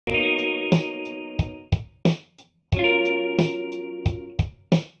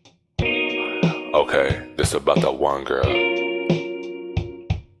This about that one girl.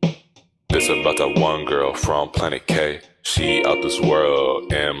 This about that one girl from Planet K. She out this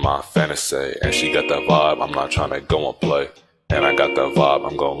world in my fantasy, and she got that vibe. I'm not trying to go and play, and I got that vibe.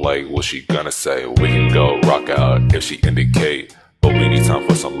 I'm gon' like what she gonna say. We can go rock out if she indicate, but we need time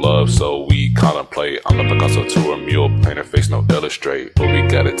for some love, so we contemplate. I'm the Picasso to a mule, paint her face, no illustrate, but we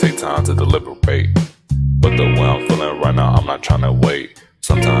gotta take time to deliberate. But the way I'm feeling right now, I'm not trying to wait.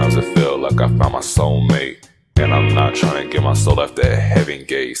 Sometimes it feel like I found my soulmate, and I'm not trying to get my soul after heaven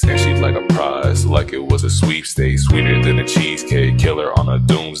gates. And she like a prize, like it was a sweepstakes, sweeter than a cheesecake, killer on a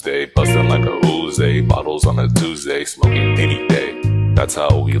doomsday, busting like a Uzi, bottles on a Tuesday, smoking any day. That's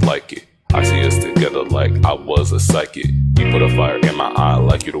how we like it. I see us together like I was a psychic. You put a fire in my eye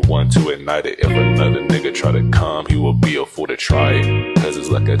like you the one to ignite it. If another nigga try to come, he will be a fool to try it. Cause it's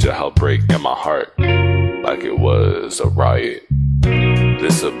like a jailbreak in my heart, like it was a riot.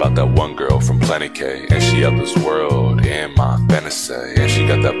 This about that one girl from Planet K, and she out this world in my fantasy, and she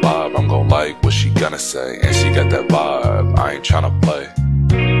got that vibe. I'm gon' like what she gonna say, and she got that vibe. I ain't tryna play.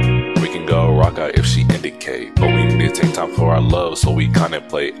 We can go rock out if she indicate, but we need to take time for our love, so we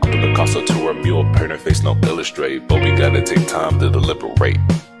contemplate. I'm the Picasso to her mule, paint her face, no illustrate, but we gotta take time to deliberate.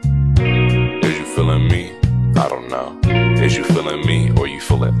 Is you feeling me? I don't know. Is you feeling me, or you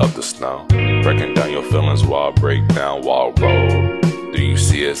feeling up the snow? Breaking down your feelings while I break down, while I roll. Do you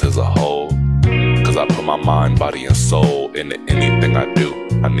see us as a whole? Cause I put my mind, body, and soul into anything I do.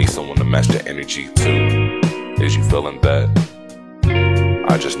 I need someone to match the energy too. Is you feeling that?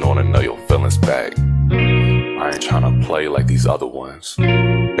 I just wanna know your feelings back. I ain't tryna play like these other ones.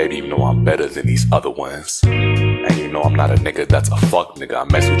 Baby, you know I'm better than these other ones. And you know I'm not a nigga that's a fuck nigga. I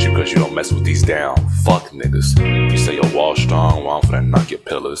mess with you cause you don't mess with these down fuck niggas. You say your wall strong, well I'm finna knock your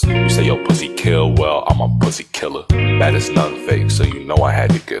pillars. You say your pussy kill, well I'm a pussy killer. That is nothing fake, so you know I had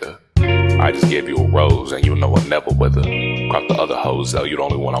to get her. I just gave you a rose and you know I'm never with her. Crop the other hoes out, you the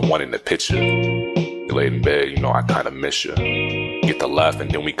only one I want in the picture. You laid in bed, you know I kinda miss you. Get to laugh and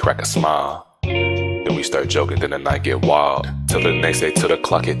then we crack a smile. Then we start joking, then the night get wild. Till the next day, till the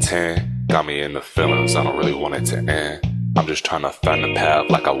clock hit 10. Got me in the feelings, I don't really want it to end. I'm just trying to find the path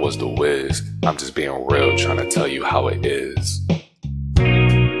like I was the Wiz. I'm just being real, trying to tell you how it is.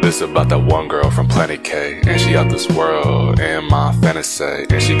 This about that one girl from Planet K, and she out this world in my fantasy,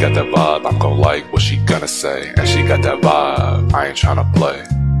 and she got that vibe. I'm gon' like what she gonna say, and she got that vibe. I ain't tryna play.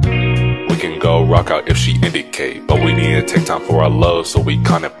 We can go rock out if she indicate, but we need to take time for our love, so we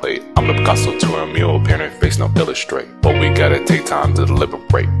contemplate. I'm the Picasso to her mule, paint her face, no illustrate, but we gotta take time to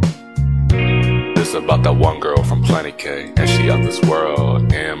deliberate. This about that one girl from Planet K, and she out this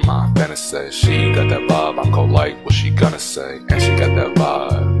world in my fantasy. She got that vibe, I'm gon' like what she gonna say, and she got that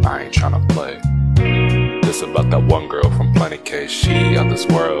vibe. I ain't tryna play. This about that one girl from Planet K. She out this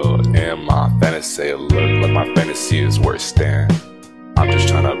world in my fantasy. It look like my fantasy is worse than. I'm just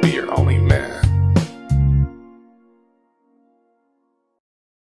tryna be your only man.